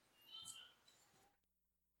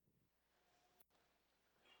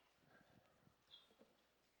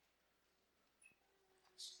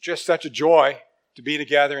just such a joy to be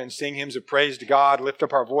together and sing hymns of praise to God, lift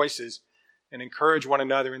up our voices, and encourage one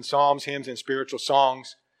another in psalms, hymns, and spiritual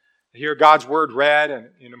songs. To hear God's Word read and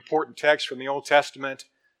an important text from the Old Testament,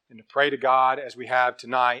 and to pray to God as we have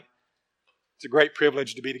tonight. It's a great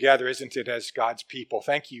privilege to be together, isn't it, as God's people.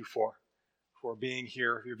 Thank you for being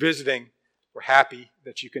here. If you're visiting, we're happy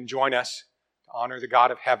that you can join us to honor the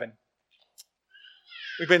God of heaven.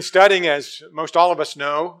 We've been studying, as most all of us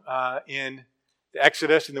know, in the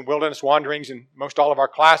Exodus and the wilderness wanderings in most all of our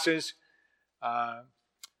classes.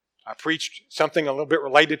 I preached something a little bit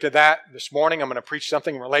related to that this morning. I'm going to preach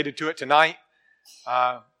something related to it tonight.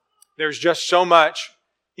 There's just so much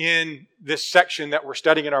in this section that we're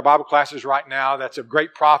studying in our Bible classes right now that's of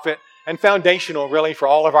great profit and foundational, really, for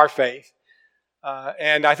all of our faith.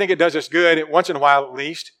 And I think it does us good, once in a while at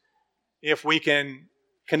least, if we can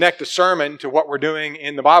connect a sermon to what we're doing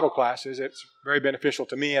in the Bible classes. It's very beneficial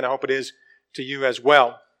to me, and I hope it is to you as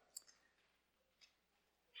well.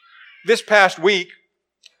 This past week,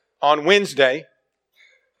 on Wednesday,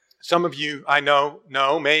 some of you I know,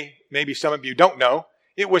 maybe some of you don't know,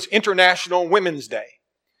 it was International Women's Day.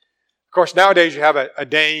 Of course, nowadays you have a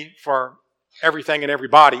day for everything and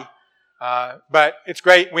everybody, but it's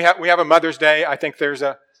great. We have a Mother's Day. I think there's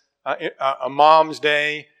a Mom's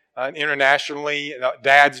Day, internationally, a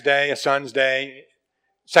Dad's Day, a Son's Day,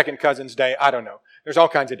 Second Cousin's Day. I don't know. There's all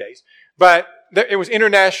kinds of days. But it was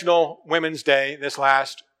International Women's Day this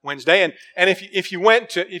last Wednesday. And if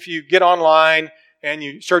you get online and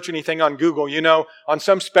you search anything on Google, you know, on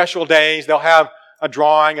some special days, they'll have a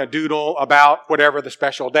drawing, a doodle about whatever the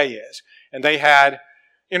special day is. And they had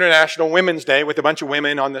International Women's Day with a bunch of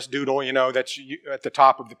women on this doodle, you know, that's at the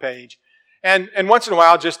top of the page. And once in a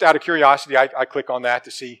while, just out of curiosity, I click on that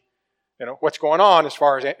to see, you know, what's going on as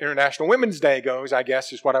far as International Women's Day goes, I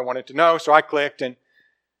guess is what I wanted to know. So I clicked and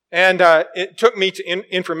it took me to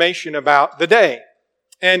information about the day.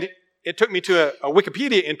 And it took me to a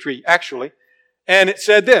Wikipedia entry, actually. And it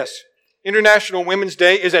said this: International Women's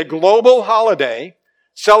Day is a global holiday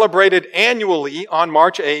celebrated annually on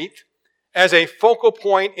March 8th as a focal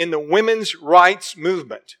point in the women's rights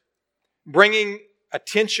movement, bringing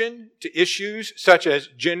attention to issues such as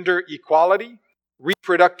gender equality,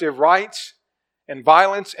 reproductive rights, and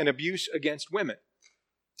violence and abuse against women.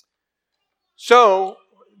 So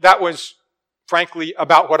that was, frankly,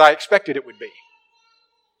 about what I expected it would be.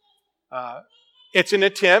 It's an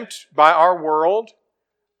attempt by our world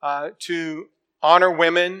to honor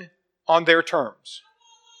women on their terms.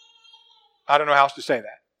 I don't know how else to say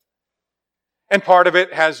that. And part of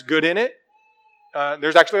it has good in it.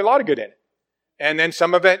 There's actually a lot of good in it. And then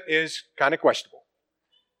some of it is kind of questionable.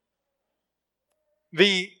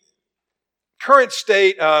 The current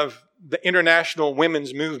state of the international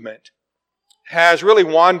women's movement has really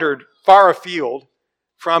wandered far afield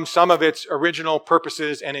from some of its original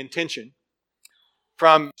purposes and intention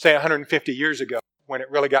from, say, 150 years ago when it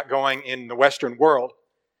really got going in the Western world.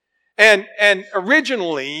 And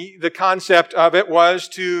originally, the concept of it was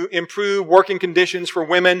to improve working conditions for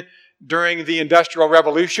women during the Industrial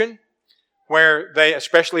Revolution, where they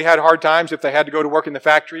especially had hard times if they had to go to work in the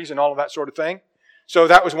factories and all of that sort of thing. So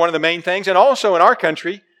that was one of the main things. And also in our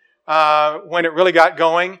country, when it really got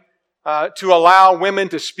going, to allow women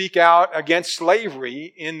to speak out against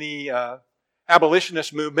slavery in the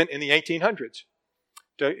abolitionist movement in the 1800s,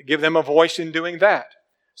 to give them a voice in doing that.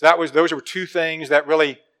 So those were two things that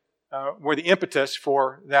really were the impetus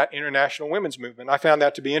for that international women's movement. I found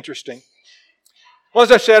that to be interesting. Well,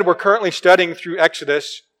 as I said, we're currently studying through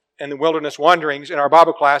Exodus and the wilderness wanderings in our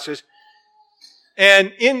Bible classes.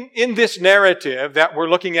 And in this narrative that we're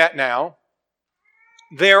looking at now,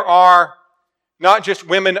 there are not just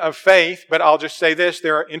women of faith, but I'll just say this,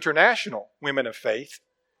 there are international women of faith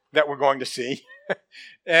that we're going to see.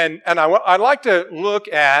 and I'd like to look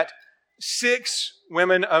at 6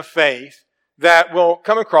 women of faith that we'll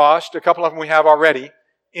come across, a couple of them we have already,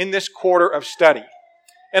 in this quarter of study.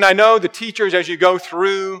 And I know the teachers, as you go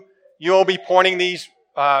through, you'll be pointing these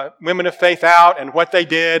women of faith out and what they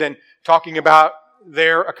did and talking about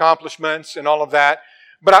their accomplishments and all of that.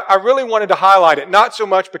 But I really wanted to highlight it, not so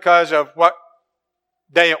much because of what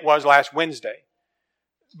day it was last Wednesday,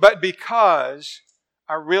 but because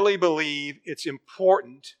I really believe it's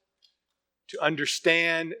important to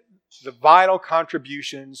understand the vital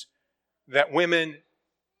contributions that women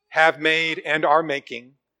have made and are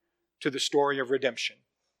making to the story of redemption.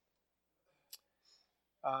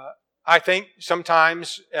 I think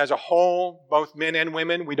sometimes as a whole, both men and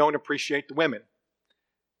women, we don't appreciate the women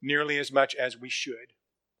nearly as much as we should.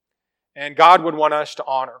 And God would want us to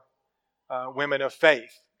honor women of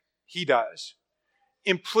faith. He does.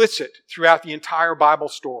 implicit throughout the entire Bible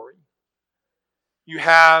story, you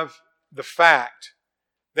have the fact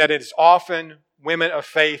that it is often women of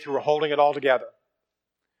faith who are holding it all together,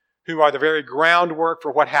 who are the very groundwork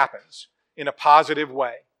for what happens in a positive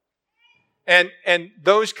way. And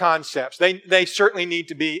those concepts, they certainly need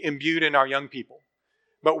to be imbued in our young people.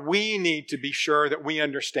 But we need to be sure that we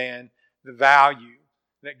understand the value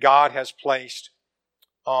that God has placed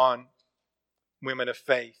on women of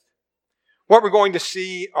faith. What we're going to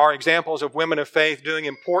see are examples of women of faith doing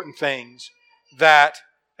important things that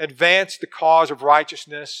advance the cause of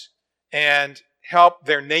righteousness and help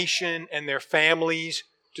their nation and their families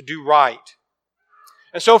to do right.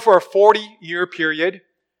 And so for a 40-year period,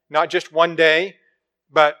 not just one day,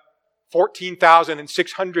 but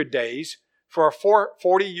 14,600 days, for a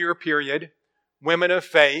 40-year period, women of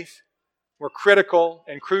faith were critical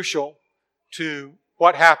and crucial to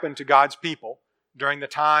what happened to God's people during the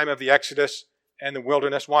time of the Exodus and the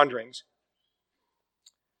wilderness wanderings.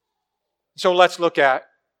 So let's look at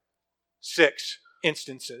 6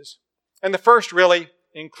 instances. And the first really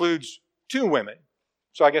includes 2 women.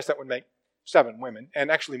 So I guess that would make 7 women,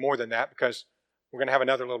 and actually more than that because we're going to have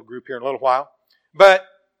another little group here in a little while. But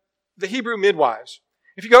the Hebrew midwives.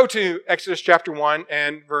 If you go to Exodus chapter 1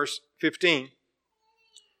 and verse 15,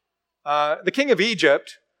 the king of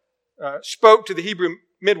Egypt spoke to the Hebrew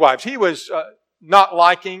midwives. He was not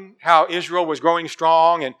liking how Israel was growing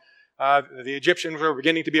strong, and the Egyptians were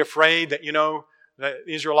beginning to be afraid that, the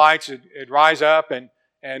Israelites would rise up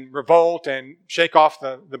and revolt and shake off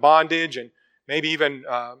the bondage and maybe even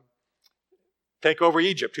take over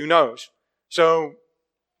Egypt. Who knows? So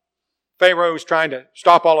Pharaoh is trying to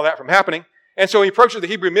stop all of that from happening. And so he approaches the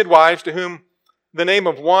Hebrew midwives, to whom the name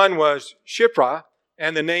of one was Shiphrah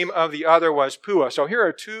and the name of the other was Puah. So here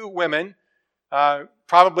are 2 women,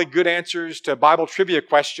 probably good answers to Bible trivia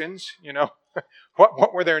questions.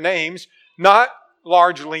 What were their names? Not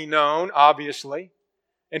largely known, obviously.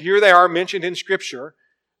 And here they are mentioned in Scripture.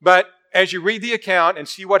 But as you read the account and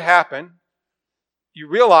see what happened, you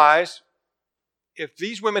realize if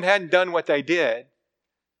these women hadn't done what they did,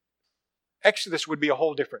 Exodus would be a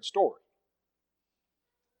whole different story.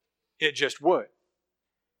 It just would.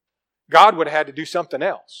 God would have had to do something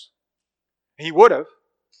else. He would have,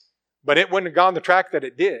 but it wouldn't have gone the track that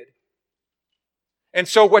it did. And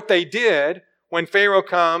so what they did, when Pharaoh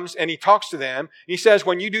comes and he talks to them, he says,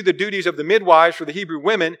 when you do the duties of the midwives for the Hebrew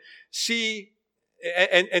women, see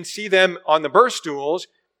them on the birth stools.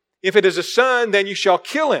 If it is a son, then you shall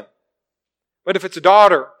kill him. But if it's a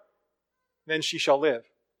daughter, then she shall live.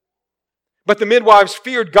 But the midwives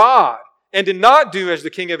feared God and did not do as the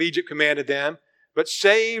king of Egypt commanded them, but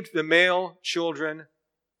saved the male children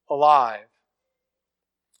alive.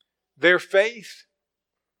 Their faith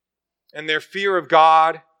and their fear of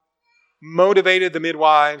God motivated the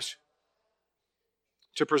midwives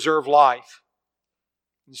to preserve life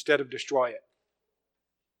instead of destroy it.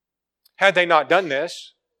 Had they not done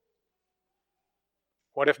this,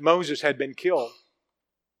 what if Moses had been killed?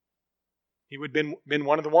 He would have been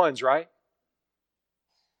one of the ones, right?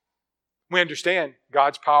 We understand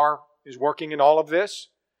God's power is working in all of this,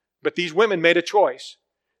 but these women made a choice.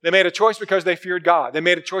 They made a choice because they feared God. They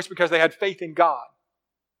made a choice because they had faith in God.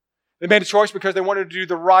 They made a choice because they wanted to do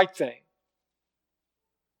the right thing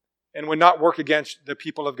and would not work against the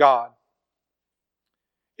people of God.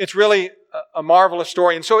 It's really a marvelous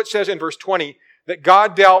story. And so it says in verse 20 that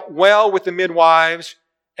God dealt well with the midwives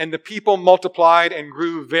and the people multiplied and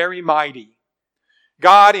grew very mighty.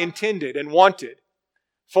 God intended and wanted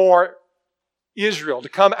for Israel to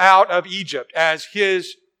come out of Egypt as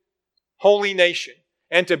His holy nation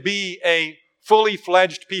and to be a fully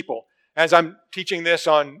fledged people. As I'm teaching this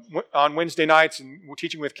on Wednesday nights and we're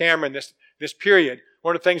teaching with Cameron this period,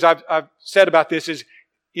 one of the things I've said about this is,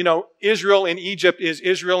 Israel in Egypt is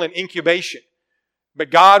Israel in incubation. But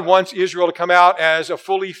God wants Israel to come out as a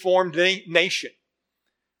fully formed nation.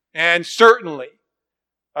 And certainly,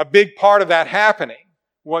 a big part of that happening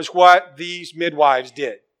was what these midwives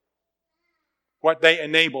did. What they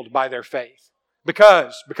enabled by their faith.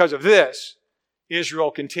 Because of this,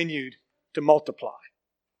 Israel continued to multiply.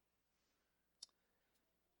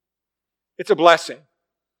 It's a blessing.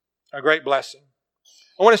 A great blessing.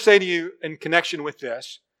 I want to say to you in connection with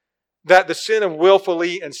this, that the sin of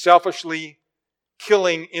willfully and selfishly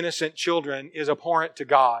killing innocent children is abhorrent to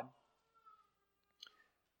God.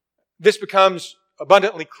 This becomes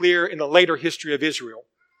abundantly clear in the later history of Israel.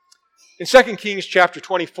 In 2 Kings chapter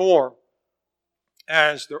 24,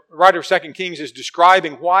 as the writer of 2 Kings is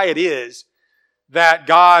describing why it is that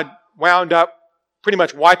God wound up pretty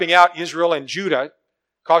much wiping out Israel and Judah,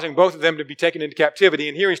 causing both of them to be taken into captivity.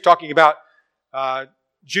 And here he's talking about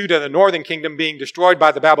Judah, the northern kingdom, being destroyed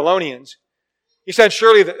by the Babylonians, he said,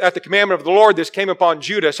 surely at the commandment of the Lord this came upon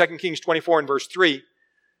Judah, 2 Kings 24 and verse 3,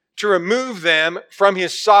 to remove them from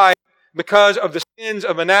his sight because of the sins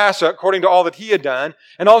of Manasseh, according to all that he had done,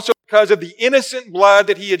 and also because of the innocent blood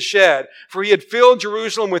that he had shed. For he had filled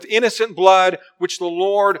Jerusalem with innocent blood, which the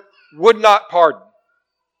Lord would not pardon.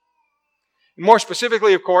 And more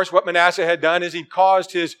specifically, of course, what Manasseh had done is he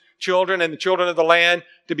caused his children and the children of the land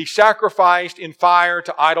to be sacrificed in fire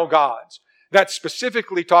to idol gods. That's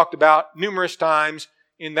specifically talked about numerous times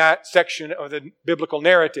in that section of the biblical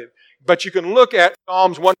narrative. But you can look at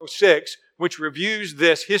Psalms 106, which reviews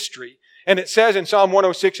this history. And it says in Psalm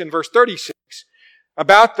 106 and verse 36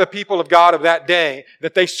 about the people of God of that day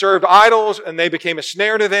that they served idols and they became a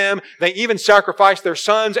snare to them. They even sacrificed their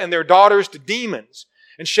sons and their daughters to demons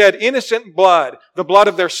and shed innocent blood, the blood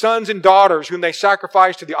of their sons and daughters whom they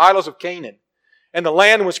sacrificed to the idols of Canaan. And the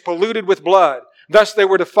land was polluted with blood. Thus they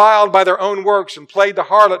were defiled by their own works and played the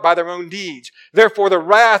harlot by their own deeds. Therefore the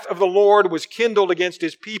wrath of the Lord was kindled against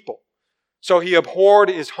his people. So he abhorred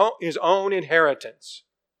his own inheritance.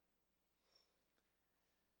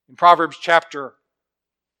 In Proverbs chapter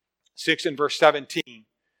 6 and verse 17,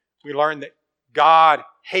 we learn that God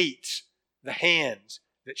hates the hands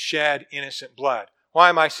that shed innocent blood. Why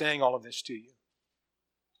am I saying all of this to you?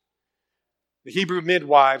 The Hebrew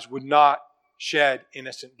midwives would not shed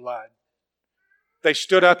innocent blood. They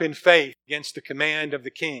stood up in faith against the command of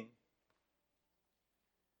the king.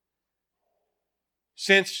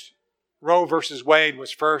 Since Roe versus Wade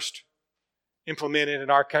was first implemented in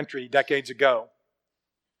our country decades ago,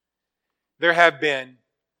 there have been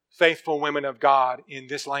faithful women of God in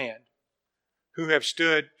this land who have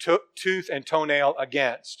stood tooth and toenail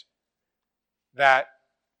against that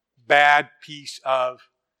bad piece of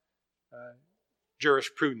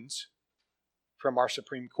jurisprudence from our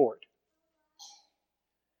Supreme Court.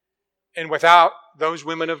 And without those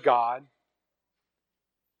women of God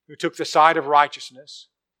who took the side of righteousness,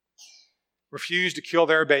 refused to kill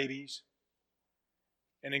their babies,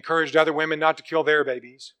 and encouraged other women not to kill their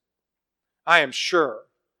babies, I am sure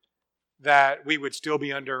that we would still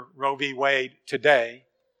be under Roe v. Wade today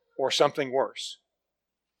or something worse.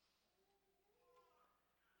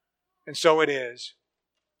 And so it is,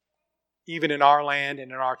 even in our land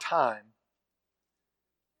and in our time,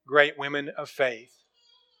 great women of faith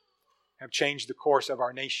have changed the course of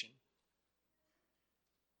our nation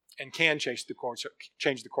and can change the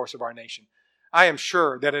course of our nation. I am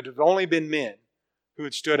sure that it had only been men who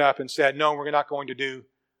had stood up and said, no, we're not going to do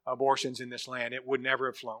abortions in this land. It would never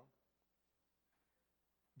have flown.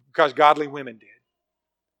 Because godly women did.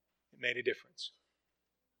 It made a difference.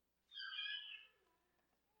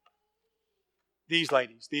 These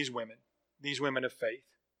ladies, these women of faith,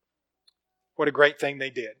 what a great thing they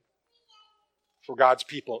did for God's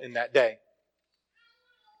people in that day.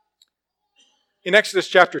 In Exodus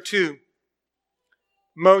chapter 2,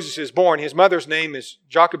 Moses is born. His mother's name is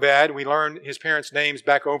Jochebed. We learn his parents' names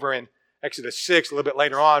back over in Exodus 6 a little bit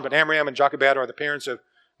later on, but Amram and Jochebed are the parents of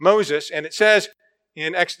Moses. And it says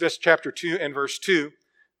in Exodus chapter 2 and verse 2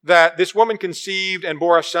 that this woman conceived and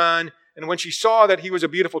bore a son, and when she saw that he was a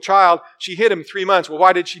beautiful child, she hid him 3 months. Well,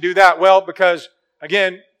 why did she do that? Well, because,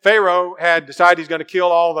 again, Pharaoh had decided he's going to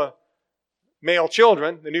kill all the male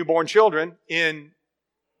children, the newborn children in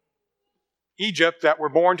Egypt that were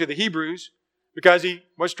born to the Hebrews, because he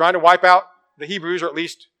was trying to wipe out the Hebrews, or at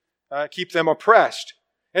least keep them oppressed.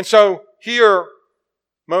 And so here,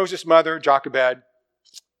 Moses' mother, Jochebed,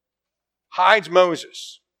 hides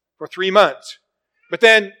Moses for 3 months. But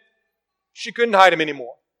then she couldn't hide him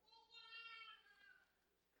anymore.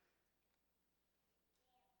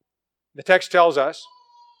 The text tells us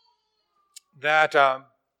that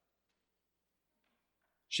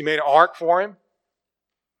she made an ark for him,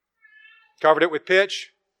 covered it with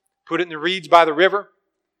pitch, put it in the reeds by the river.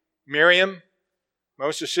 Miriam,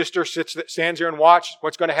 Moses' sister, stands there and watches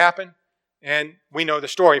what's going to happen. And we know the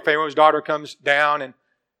story. Pharaoh's daughter comes down and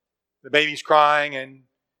the baby's crying, and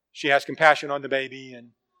she has compassion on the baby and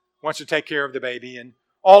wants to take care of the baby. And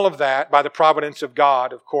all of that, by the providence of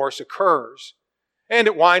God, of course, occurs. And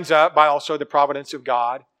it winds up by also the providence of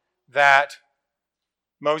God that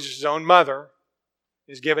Moses' own mother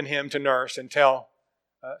is given him to nurse until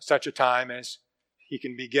such a time as he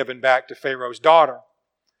can be given back to Pharaoh's daughter.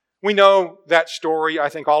 We know that story, I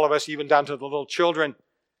think all of us, even down to the little children,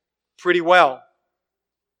 pretty well.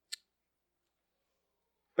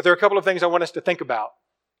 But there are a couple of things I want us to think about.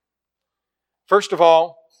 First of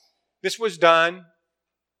all, this was done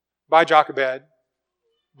by Jochebed,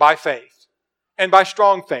 by faith, and by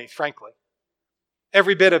strong faith, frankly.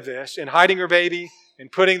 Every bit of this, in hiding her baby, in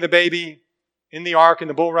putting the baby in the ark in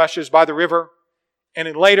the bulrushes by the river, and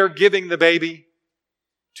in later giving the baby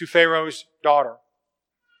to Pharaoh's daughter.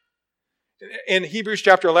 In Hebrews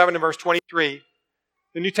chapter 11 and verse 23,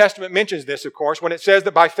 the New Testament mentions this, of course, when it says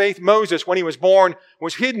that by faith Moses, when he was born,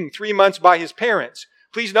 was hidden 3 months by his parents.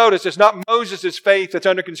 Please notice it's not Moses' faith that's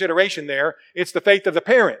under consideration there. It's the faith of the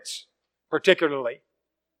parents, particularly.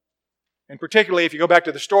 And particularly, if you go back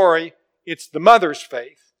to the story, it's the mother's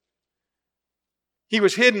faith. He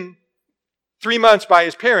was hidden 3 months by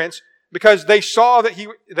his parents because they saw that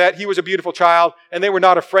he was a beautiful child and they were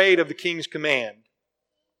not afraid of the king's command.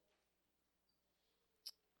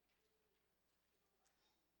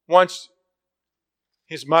 Once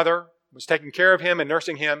his mother was taking care of him and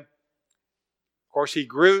nursing him, of course he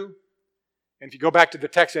grew. And if you go back to the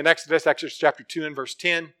text in Exodus chapter 2 and verse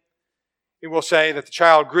 10, it will say that the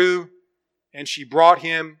child grew and she brought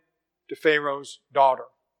him to Pharaoh's daughter.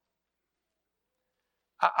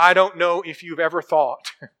 I don't know if you've ever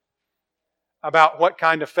thought about what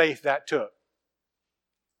kind of faith that took.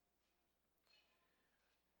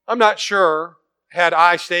 I'm not sure, had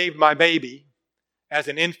I saved my baby as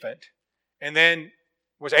an infant and then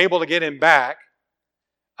was able to get him back,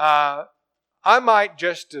 I might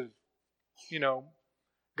just have,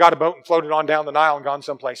 got a boat and floated on down the Nile and gone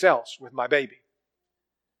someplace else with my baby.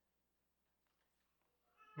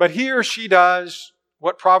 But here she does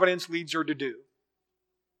what providence leads her to do.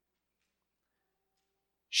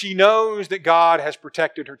 She knows that God has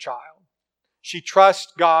protected her child. She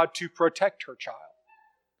trusts God to protect her child.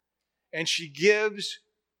 And she gives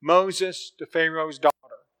Moses to Pharaoh's daughter.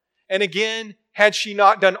 And again, had she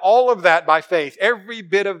not done all of that by faith, every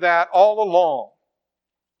bit of that all along,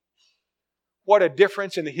 what a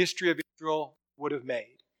difference in the history of Israel would have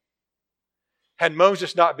made. Had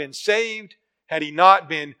Moses not been saved, had he not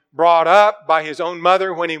been brought up by his own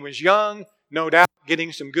mother when he was young, no doubt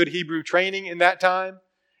getting some good Hebrew training in that time,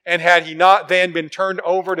 and had he not then been turned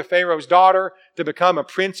over to Pharaoh's daughter to become a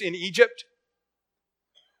prince in Egypt,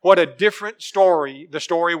 what a different story the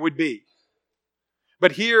story would be.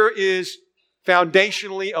 But here is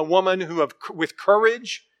foundationally a woman who, with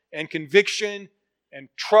courage and conviction and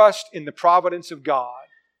trust in the providence of God,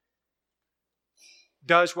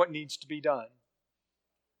 does what needs to be done.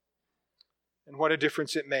 And what a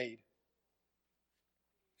difference it made.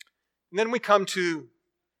 And then we come to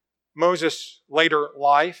Moses' later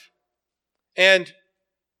life and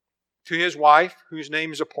to his wife, whose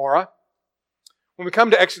name is Zipporah. When we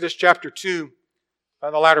come to Exodus chapter 2,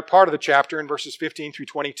 the latter part of the chapter, in verses 15 through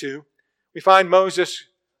 22, we find Moses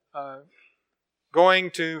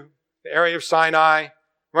going to the area of Sinai,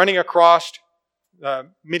 running across the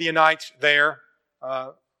Midianites there.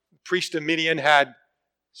 The priest of Midian had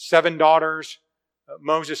 7 daughters.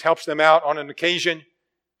 Moses helps them out on an occasion,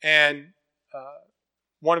 and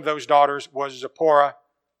one of those daughters was Zipporah,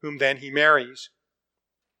 whom then he marries.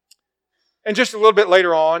 And just a little bit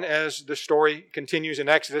later on, as the story continues in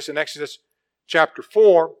Exodus chapter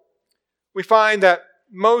 4, we find that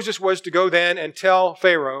Moses was to go then and tell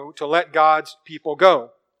Pharaoh to let God's people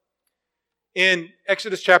go. In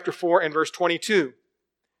Exodus chapter 4 and verse 22,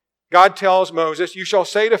 God tells Moses, "You shall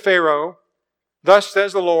say to Pharaoh, 'Thus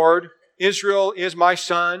says the Lord, Israel is my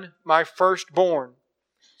son, my firstborn.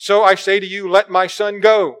 So I say to you, let my son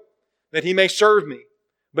go, that he may serve me.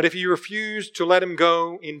 But if you refuse to let him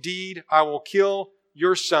go, indeed, I will kill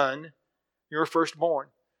your son, your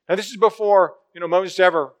firstborn.'" Now this is before, Moses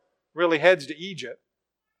ever really heads to Egypt.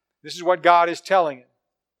 This is what God is telling him.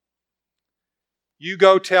 You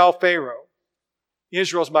go tell Pharaoh,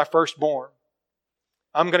 Israel's my firstborn.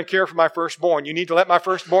 I'm going to care for my firstborn. You need to let my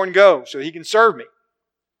firstborn go so he can serve me.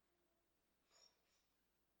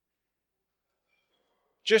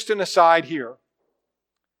 Just an aside here.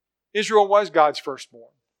 Israel was God's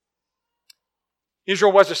firstborn.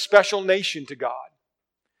 Israel was a special nation to God.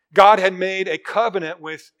 God had made a covenant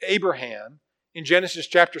with Abraham in Genesis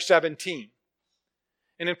chapter 17.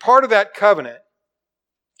 And in part of that covenant,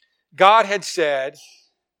 God had said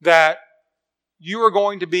that you are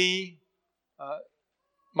going to be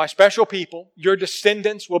my special people. Your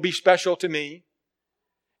descendants will be special to me.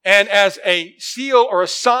 And as a seal or a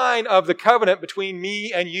sign of the covenant between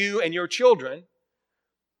me and you and your children,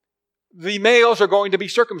 the males are going to be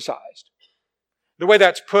circumcised. The way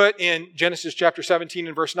that's put in Genesis chapter 17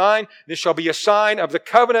 and verse 9, "This shall be a sign of the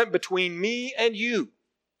covenant between me and you."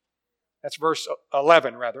 That's verse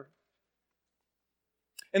 11, rather.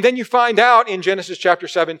 And then you find out in Genesis chapter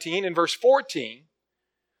 17 and verse 14,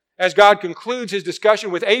 as God concludes his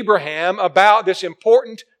discussion with Abraham about this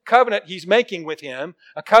important covenant he's making with him,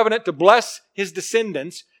 a covenant to bless his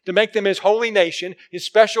descendants, to make them his holy nation, his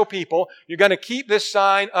special people. You're going to keep this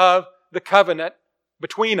sign of the covenant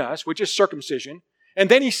between us, which is circumcision. And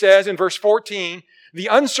then he says in verse 14, the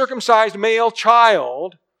uncircumcised male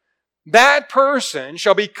child, that person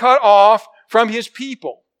shall be cut off from his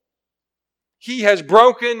people. He has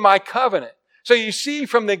broken my covenant. So you see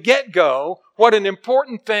from the get-go what an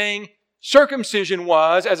important thing circumcision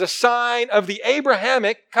was as a sign of the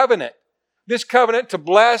Abrahamic covenant. This covenant to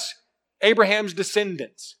bless Abraham's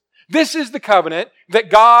descendants. This is the covenant that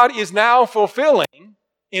God is now fulfilling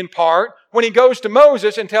in part when he goes to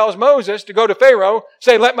Moses and tells Moses to go to Pharaoh,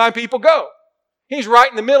 say, let my people go. He's right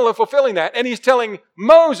in the middle of fulfilling that. And he's telling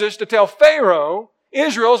Moses to tell Pharaoh,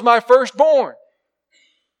 Israel's my firstborn.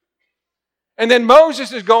 And then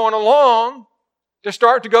Moses is going along to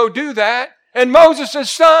start to go do that. And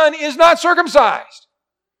Moses' son is not circumcised.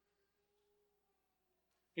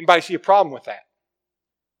 Anybody see a problem with that?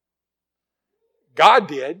 God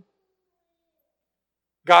did.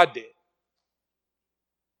 God did.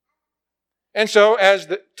 And so as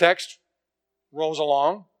the text rolls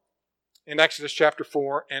along in Exodus chapter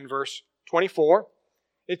 4 and verse 24,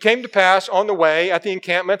 it came to pass on the way at the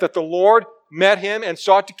encampment that the Lord met him and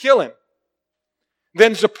sought to kill him.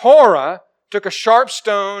 Then Zipporah took a sharp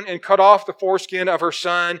stone and cut off the foreskin of her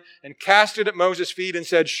son and cast it at Moses' feet and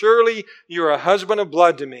said, surely you are a husband of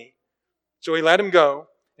blood to me. So he let him go.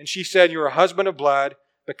 And she said, you're a husband of blood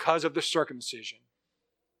because of the circumcision.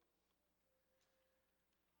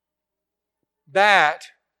 That,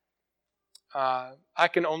 I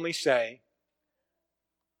can only say,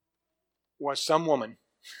 was some woman.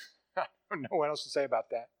 I don't know what else to say about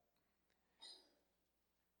that.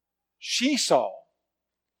 She saw,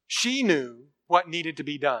 she knew what needed to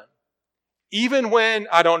be done. Even when,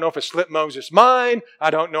 I don't know if it slipped Moses' mind, I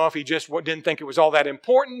don't know if he just didn't think it was all that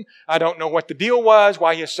important, I don't know what the deal was,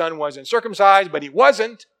 why his son wasn't circumcised, but he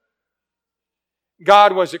wasn't.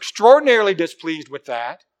 God was extraordinarily displeased with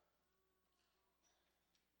that.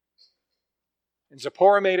 And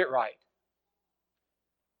Zipporah made it right.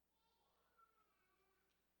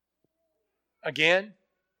 Again,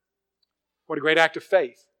 what a great act of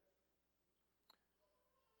faith.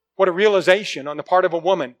 What a realization on the part of a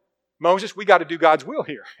woman. Moses, we got to do God's will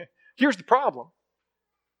here. Here's the problem.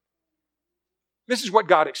 This is what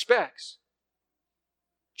God expects.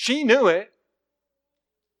 She knew it.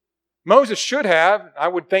 Moses should have, I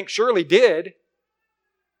would think surely did.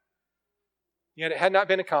 Yet it had not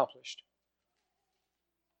been accomplished.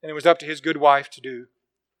 And it was up to his good wife to do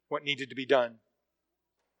what needed to be done.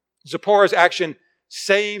 Zipporah's action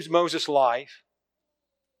saves Moses' life.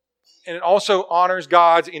 And it also honors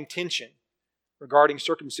God's intention regarding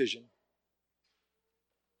circumcision.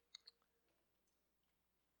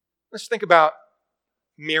 Let's think about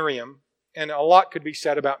Miriam. And a lot could be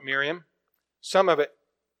said about Miriam. Some of it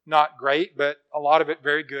not great, but a lot of it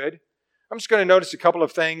very good. I'm just going to notice a couple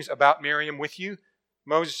of things about Miriam with you.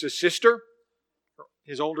 Moses' sister,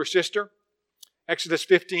 his older sister. Exodus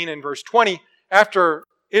 15 and verse 20. After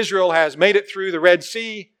Israel has made it through the Red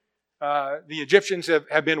Sea, the Egyptians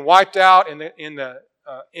have been wiped out in the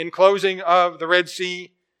enclosing of the Red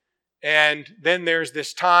Sea. And then there's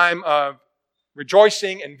this time of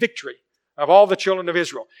rejoicing and victory of all the children of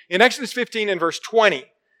Israel. In Exodus 15 and verse 20,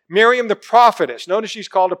 Miriam the prophetess, notice she's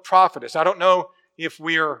called a prophetess. I don't know if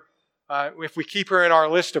we keep her in our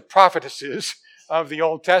list of prophetesses of the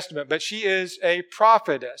Old Testament, but she is a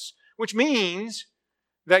prophetess, which means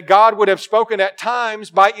that God would have spoken at times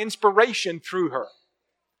by inspiration through her.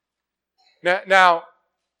 Now,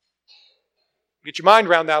 get your mind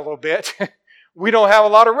around that a little bit. We don't have a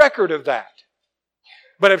lot of record of that.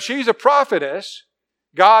 But if she's a prophetess,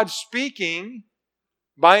 God's speaking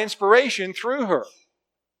by inspiration through her.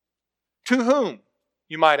 To whom,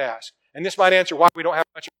 you might ask? And this might answer why we don't have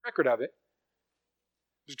much record of it.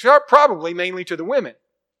 It's probably mainly to the women.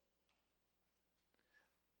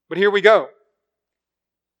 But here we go.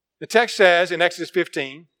 The text says in Exodus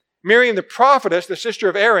 15, Miriam the prophetess, the sister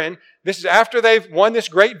of Aaron, this is after they've won this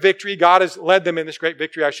great victory. God has led them in this great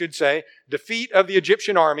victory, I should say. Defeat of the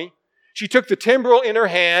Egyptian army. She took the timbrel in her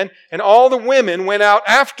hand, and all the women went out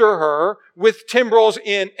after her with timbrels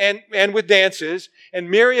and with dances.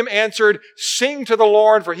 And Miriam answered, sing to the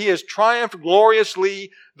Lord, for he has triumphed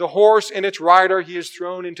gloriously. The horse and its rider he has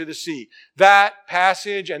thrown into the sea. That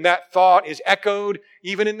passage and that thought is echoed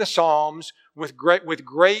even in the Psalms with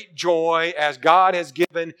great joy as God has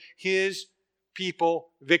given his people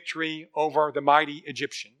victory over the mighty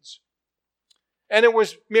Egyptians. And it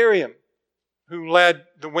was Miriam who led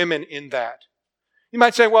the women in that. You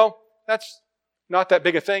might say, well, that's not that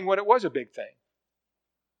big a thing. Well, it was a big thing.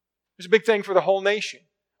 It was a big thing for the whole nation.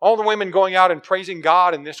 All the women going out and praising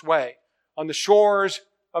God in this way on the shores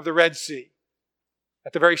of the Red Sea.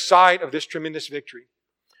 at the very sight of this tremendous victory.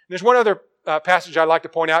 And there's one other passage I'd like to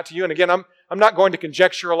point out to you. And again, I'm not going to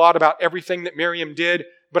conjecture a lot about everything that Miriam did,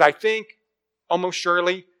 but I think almost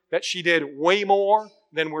surely that she did way more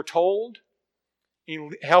than we're told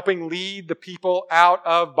in helping lead the people out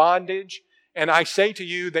of bondage. And I say to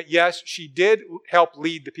you that yes, she did help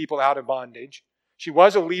lead the people out of bondage. She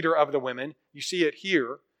was a leader of the women. You see it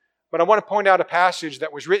here. But I want to point out a passage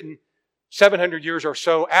that was written 700 years or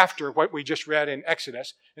so after what we just read in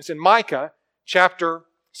Exodus. It's in Micah chapter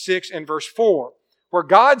 6 and verse 4, where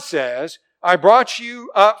God says, I brought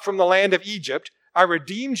you up from the land of Egypt. I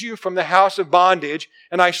redeemed you from the house of bondage,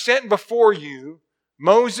 and I sent before you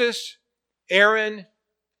Moses, Aaron,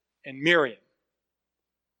 and Miriam.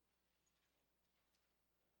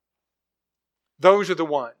 Those are the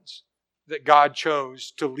ones that God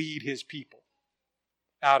chose to lead His people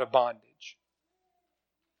out of bondage.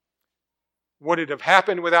 Would it have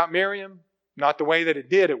happened without Miriam? Not the way that it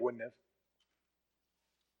did, it wouldn't have.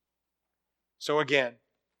 So again,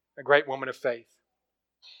 a great woman of faith.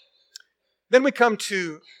 Then we come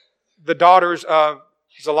to the daughters of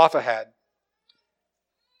Zelophehad.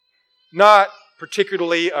 Not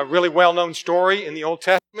particularly a really well-known story in the Old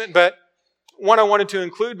Testament, but one I wanted to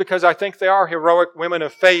include because I think they are heroic women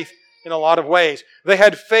of faith in a lot of ways. They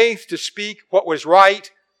had faith to speak what was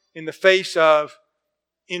right in the face of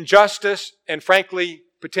injustice and, frankly,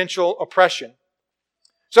 potential oppression.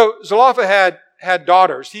 So Zelophehad had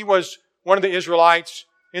daughters. He was one of the Israelites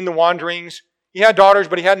in the wanderings. He had daughters,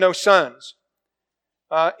 but he had no sons.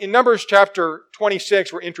 In Numbers chapter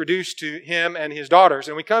 26, we're introduced to him and his daughters.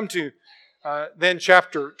 And we come to then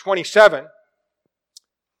chapter 27,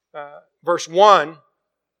 verse 1.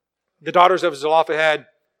 The daughters of Zelophehad,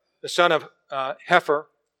 the son of Hepher,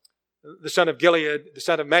 the son of Gilead, the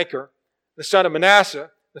son of Machir, the son of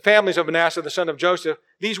Manasseh, the families of Manasseh, the son of Joseph.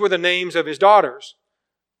 These were the names of his daughters: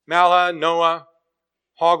 Mahlah, Noah,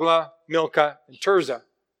 Hoglah, Milcah, and Tirzah.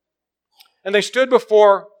 And they stood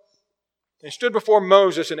before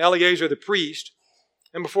Moses and Eleazar the priest,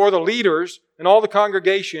 and before the leaders and all the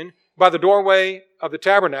congregation by the doorway of the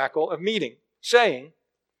tabernacle of meeting, saying,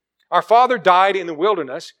 Our father died in the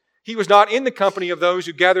wilderness. He was not in the company of those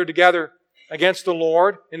who gathered together against the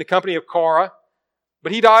Lord, in the company of Korah,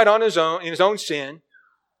 but he died on his own, in his own sin,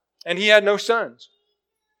 and he had no sons.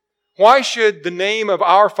 Why should the name of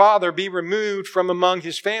our father be removed from among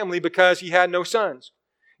his family because he had no sons?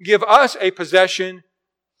 Give us a possession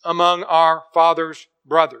among our father's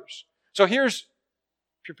brothers. So here's,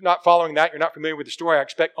 if you're not following that, you're not familiar with the story, I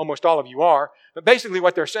expect almost all of you are. But basically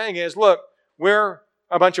what they're saying is, look, we're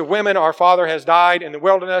a bunch of women. Our father has died in the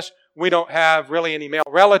wilderness. We don't have really any male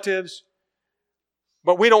relatives.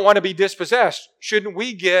 But we don't want to be dispossessed. Shouldn't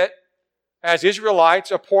we get, as Israelites,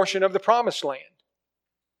 a portion of the promised land?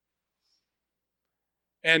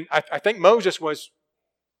 And I think Moses was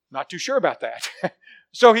not too sure about that.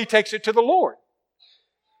 So he takes it to the Lord.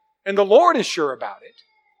 And the Lord is sure about it.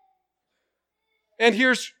 And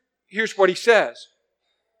here's what he says.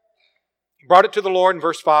 He brought it to the Lord in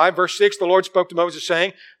verse 5. Verse 6, the Lord spoke to Moses,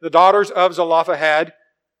 saying, The daughters of Zelophehad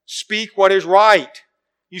speak what is right.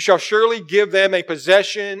 You shall surely give them a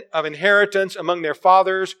possession of inheritance among their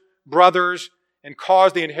fathers, brothers, and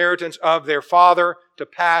cause the inheritance of their father to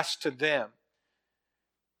pass to them.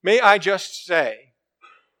 May I just say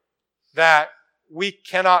that we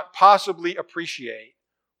cannot possibly appreciate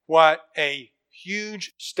what a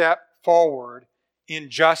huge step forward in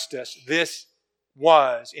justice this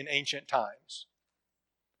was in ancient times.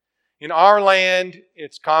 In our land,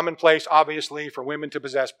 it's commonplace, obviously, for women to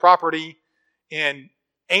possess property. In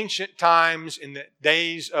ancient times, in the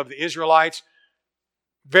days of the Israelites,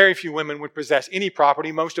 very few women would possess any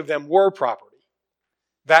property. Most of them were property.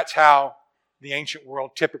 That's how the ancient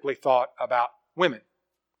world typically thought about women.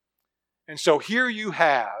 And so here you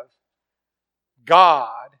have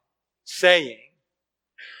God saying,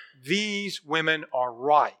 these women are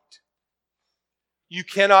right. You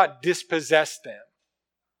cannot dispossess them.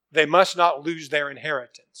 They must not lose their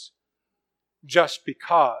inheritance just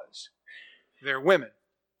because they're women.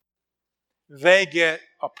 They get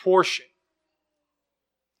a portion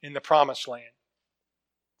in the promised land.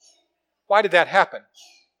 Why did that happen?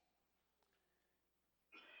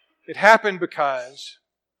 It happened because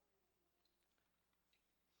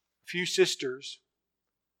a few sisters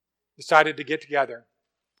decided to get together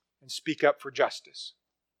and speak up for justice.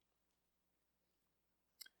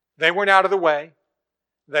 They weren't out of the way.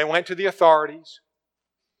 They went to the authorities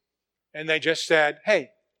and they just said,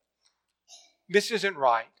 hey, this isn't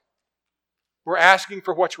right. We're asking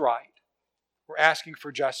for what's right. We're asking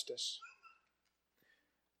for justice.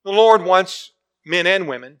 The Lord wants men and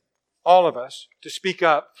women all of us, to speak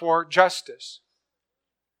up for justice.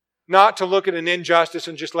 Not to look at an injustice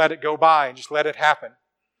and just let it go by and just let it happen.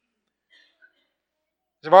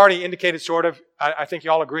 As I've already indicated, I think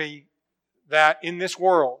you all agree that in this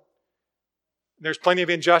world, there's plenty of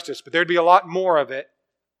injustice, but there'd be a lot more of it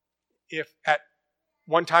if at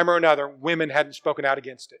one time or another, women hadn't spoken out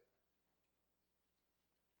against it.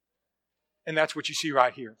 And that's what you see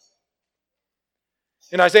right here.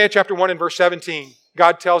 In Isaiah chapter 1 and verse 17,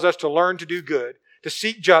 God tells us to learn to do good, to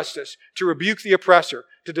seek justice, to rebuke the oppressor,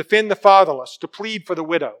 to defend the fatherless, to plead for the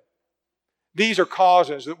widow. These are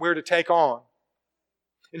causes that we're to take on.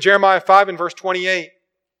 In Jeremiah 5 and verse 28,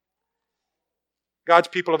 God's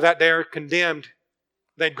people of that day are condemned.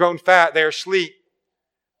 They'd grown fat. They are asleep.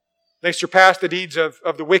 They surpass the deeds of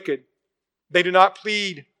the wicked. They do not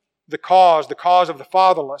plead the cause of the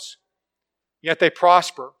fatherless, yet they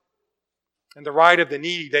prosper. And the right of the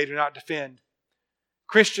needy they do not defend.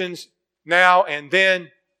 Christians now and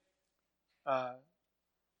then,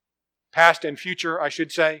 past and future, I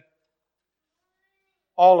should say,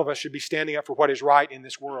 all of us should be standing up for what is right in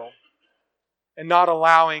this world and not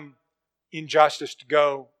allowing injustice to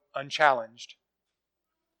go unchallenged.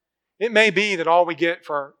 It may be that all we get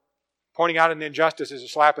for pointing out an injustice is a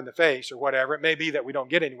slap in the face or whatever. It may be that we don't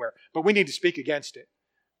get anywhere, but we need to speak against it.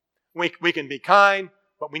 We can be kind,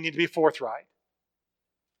 but we need to be forthright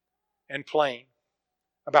and plain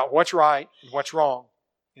about what's right and what's wrong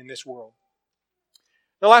in this world.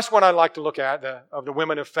 The last one I'd like to look at, of the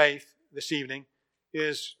women of faith this evening,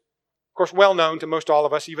 is, of course, well known to most all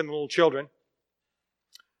of us, even the little children.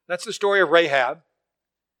 That's the story of Rahab.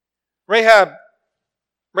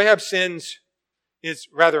 Rahab's sins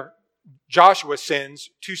Joshua sends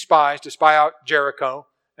two spies to spy out Jericho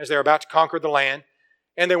as they're about to conquer the land.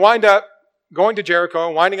 And they wind up going to Jericho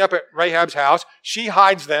and winding up at Rahab's house. She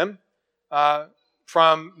hides them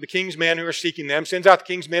from the king's men who are seeking them, sends out the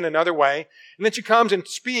king's men another way. And then she comes and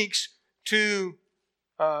speaks to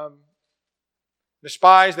the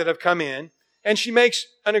spies that have come in. And she makes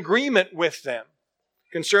an agreement with them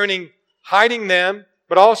concerning hiding them,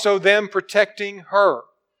 but also them protecting her.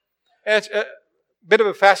 And it's a bit of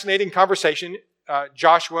a fascinating conversation.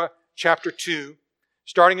 Joshua chapter 2,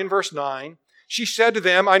 starting in verse 9. She said to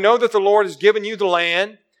them, I know that the Lord has given you the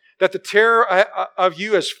land, that the terror of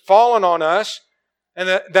you has fallen on us, and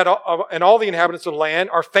and all the inhabitants of the land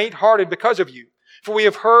are faint-hearted because of you. For we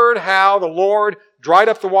have heard how the Lord dried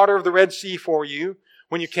up the water of the Red Sea for you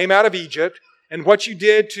when you came out of Egypt, and what you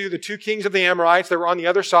did to the two kings of the Amorites that were on the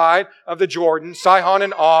other side of the Jordan, Sihon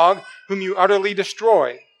and Og, whom you utterly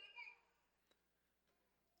destroyed.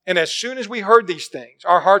 And as soon as we heard these things,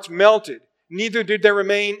 our hearts melted. Neither did there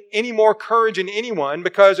remain any more courage in anyone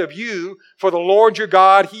because of you, for the Lord your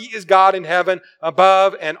God, He is God in heaven,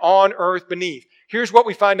 above and on earth beneath. Here's what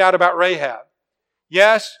we find out about Rahab.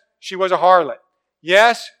 Yes, she was a harlot.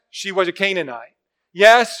 Yes, she was a Canaanite.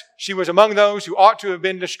 Yes, she was among those who ought to have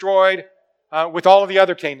been destroyed with all of the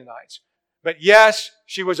other Canaanites. But yes,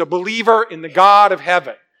 she was a believer in the God of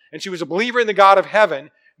heaven. And she was a believer in the God of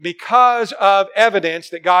heaven because of evidence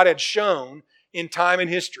that God had shown in time and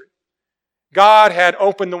history. God had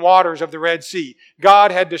opened the waters of the Red Sea.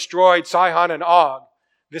 God had destroyed Sihon and Og.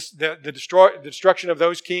 The destruction of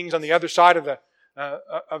those kings on the other side of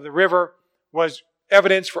the river was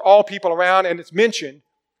evidence for all people around, and it's mentioned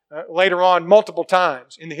later on multiple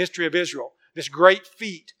times in the history of Israel. This great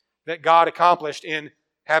feat that God accomplished in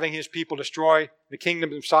having His people destroy the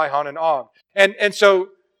kingdoms of Sihon and Og. And so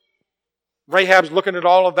Rahab's looking at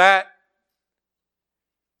all of that,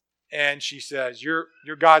 and she says, your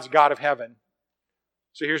God's God of heaven.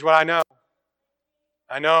 So here's what I know.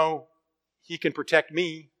 I know He can protect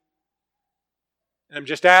me. And I'm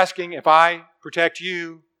just asking, if I protect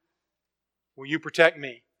you, will you protect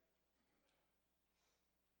me?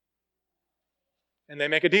 And they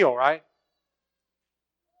make a deal, right?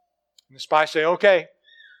 And the spies say, okay,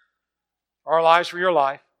 our lives for your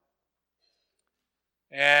life.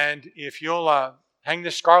 And if you'll hang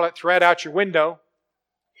this scarlet thread out your window,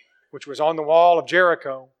 which was on the wall of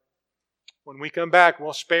Jericho, when we come back,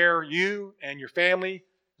 we'll spare you and your family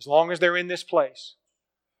as long as they're in this place.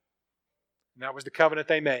 And that was the covenant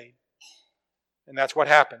they made. And that's what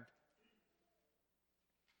happened.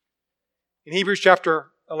 In Hebrews chapter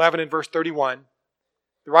 11 and verse 31,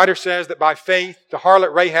 the writer says that by faith, the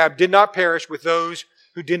harlot Rahab did not perish with those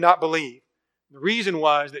who did not believe. The reason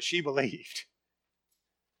was that she believed.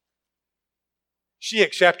 She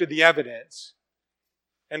accepted the evidence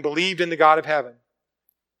and believed in the God of heaven.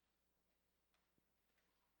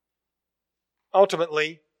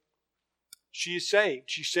 Ultimately, she is saved.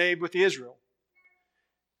 She's saved with Israel.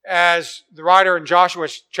 As the writer in Joshua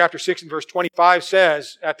chapter 6 and verse 25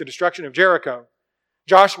 says, at the destruction of Jericho,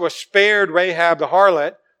 Joshua spared Rahab the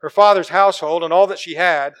harlot, her father's household, and all that she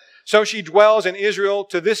had. So she dwells in Israel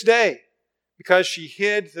to this day, because she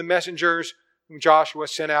hid the messengers whom Joshua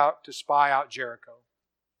sent out to spy out Jericho.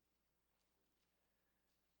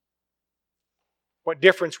 What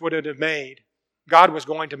difference would it have made? God was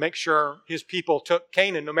going to make sure His people took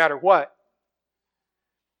Canaan no matter what.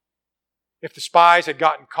 If the spies had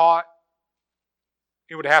gotten caught,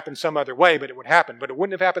 it would have happened some other way, but it would happen. But it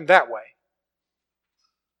wouldn't have happened that way.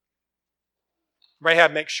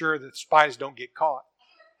 Rahab makes sure that the spies don't get caught.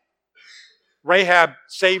 Rahab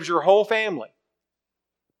saves her whole family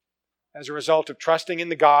as a result of trusting in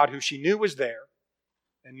the God who she knew was there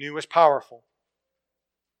and knew was powerful.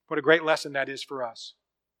 What a great lesson that is for us.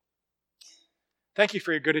 Thank you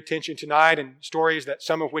for your good attention tonight and stories that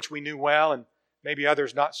some of which we knew well and maybe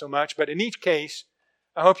others not so much. But in each case,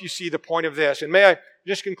 I hope you see the point of this. And may I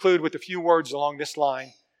just conclude with a few words along this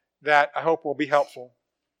line that I hope will be helpful.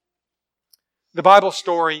 The Bible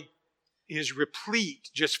story is replete,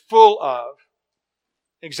 just full of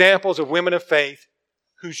examples of women of faith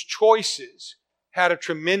whose choices had a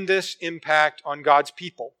tremendous impact on God's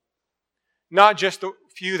people. Not just the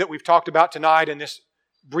few that we've talked about tonight in this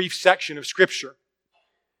brief section of Scripture,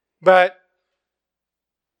 but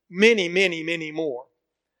many, many, many more.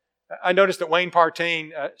 I noticed that Wayne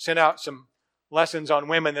Partain sent out some lessons on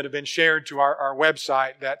women that have been shared to our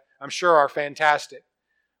website that I'm sure are fantastic.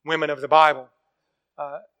 Women of the Bible.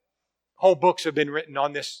 Whole books have been written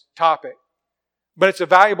on this topic. But it's a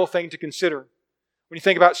valuable thing to consider. When you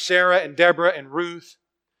think about Sarah and Deborah and Ruth,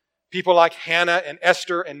 people like Hannah and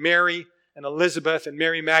Esther and Mary and Elizabeth and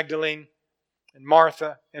Mary Magdalene and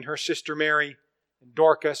Martha and her sister Mary and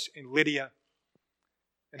Dorcas and Lydia,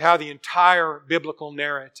 and how the entire biblical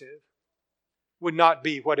narrative would not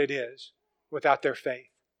be what it is without their faith.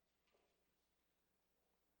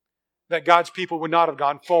 That God's people would not have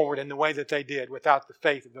gone forward in the way that they did without the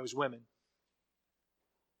faith of those women.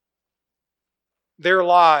 Their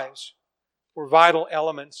lives were vital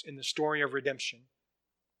elements in the story of redemption.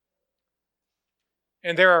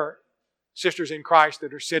 And there are sisters in Christ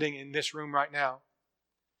that are sitting in this room right now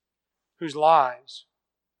whose lives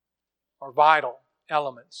are vital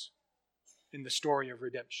elements in the story of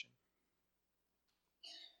redemption.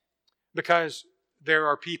 Because there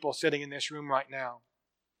are people sitting in this room right now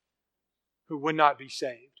who would not be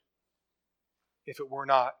saved if it were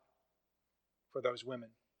not for those women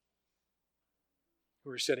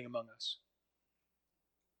who are sitting among us.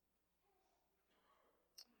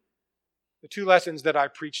 The two lessons that I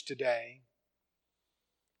preached today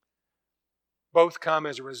both come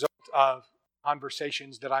as a result of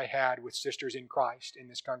conversations that I had with sisters in Christ in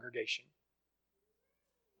this congregation.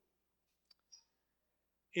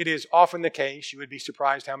 It is often the case, you would be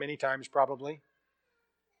surprised how many times probably,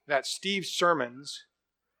 that Steve's sermons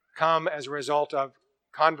come as a result of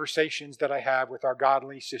conversations that I have with our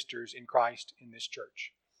godly sisters in Christ in this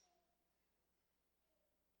church,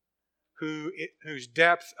 whose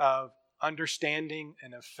depth of understanding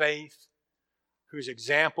and of faith, whose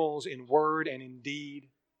examples in word and in deed,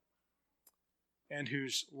 and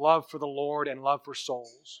whose love for the Lord and love for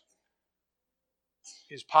souls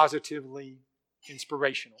is positively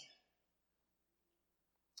inspirational.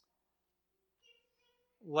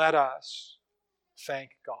 Let us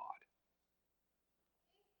thank God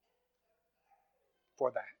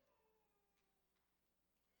for that.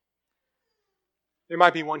 There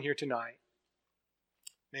might be one here tonight.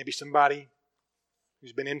 Maybe somebody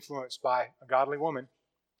who's been influenced by a godly woman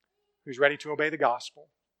who's ready to obey the gospel.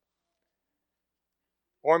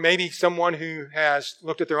 Or maybe someone who has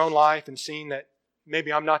looked at their own life and seen that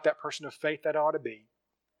maybe I'm not that person of faith that I ought to be,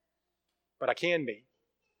 but I can be,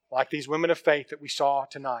 like these women of faith that we saw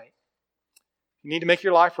tonight. You need to make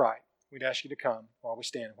your life right. We'd ask you to come while we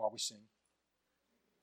stand and while we sing.